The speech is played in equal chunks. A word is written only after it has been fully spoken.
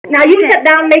Now, you sit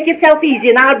down and make yourself easy,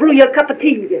 and I'll brew you a cup of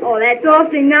tea. Oh, that's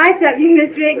awfully nice of you,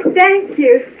 Miss Ricks. Thank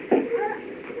you.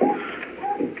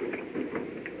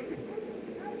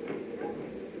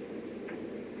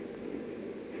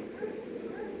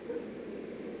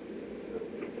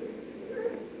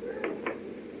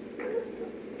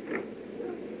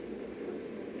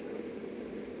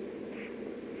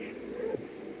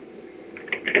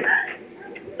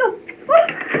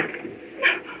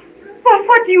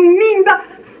 What do you mean by...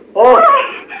 Oh,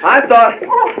 I thought...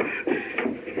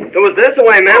 It was this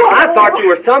way, ma'am. I thought you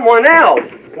were someone else.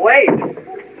 Wait.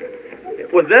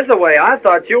 It was this way. I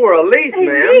thought you were Elise,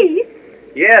 ma'am. Elise?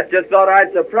 Yes, just thought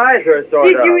I'd surprise her, sort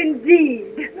of. Did you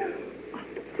indeed?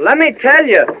 Let me tell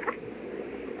you.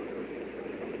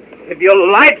 If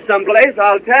you'll light someplace,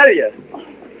 I'll tell you.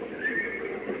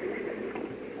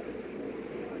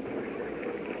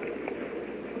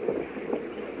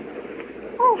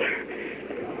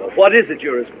 What is it?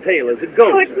 You're as pale as a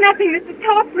ghost. Oh, it's nothing, Mr.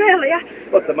 Todd, really.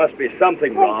 But there must be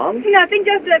something wrong. Nothing,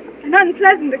 just an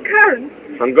unpleasant occurrence.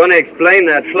 I'm going to explain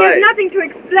that place. There's nothing to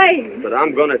explain. But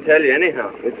I'm going to tell you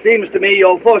anyhow. It seems to me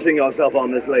you're forcing yourself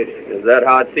on this lady. Is that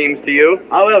how it seems to you?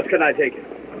 How else can I take it?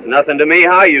 It's nothing to me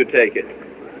how you take it.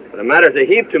 But it matters a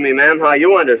heap to me, ma'am, how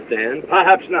you understand.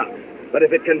 Perhaps not. But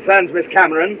if it concerns Miss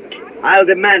Cameron, I'll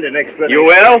demand an explanation. You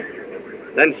will?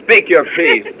 Then speak your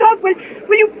piece. Mr. Todd, will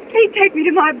you please take me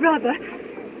to my brother?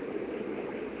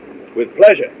 With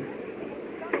pleasure.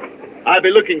 I'll be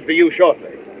looking for you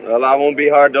shortly. Well, I won't be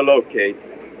hard to locate.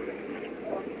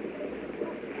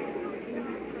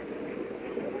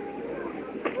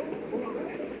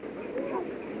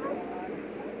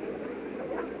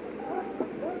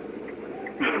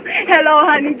 Hello,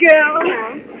 honey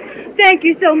girl. Thank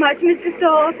you so much, Mr.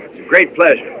 Todd. It's a great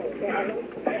pleasure.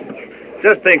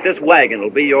 Just think, this wagon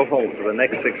will be your home for the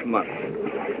next 6 months.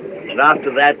 And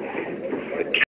after that,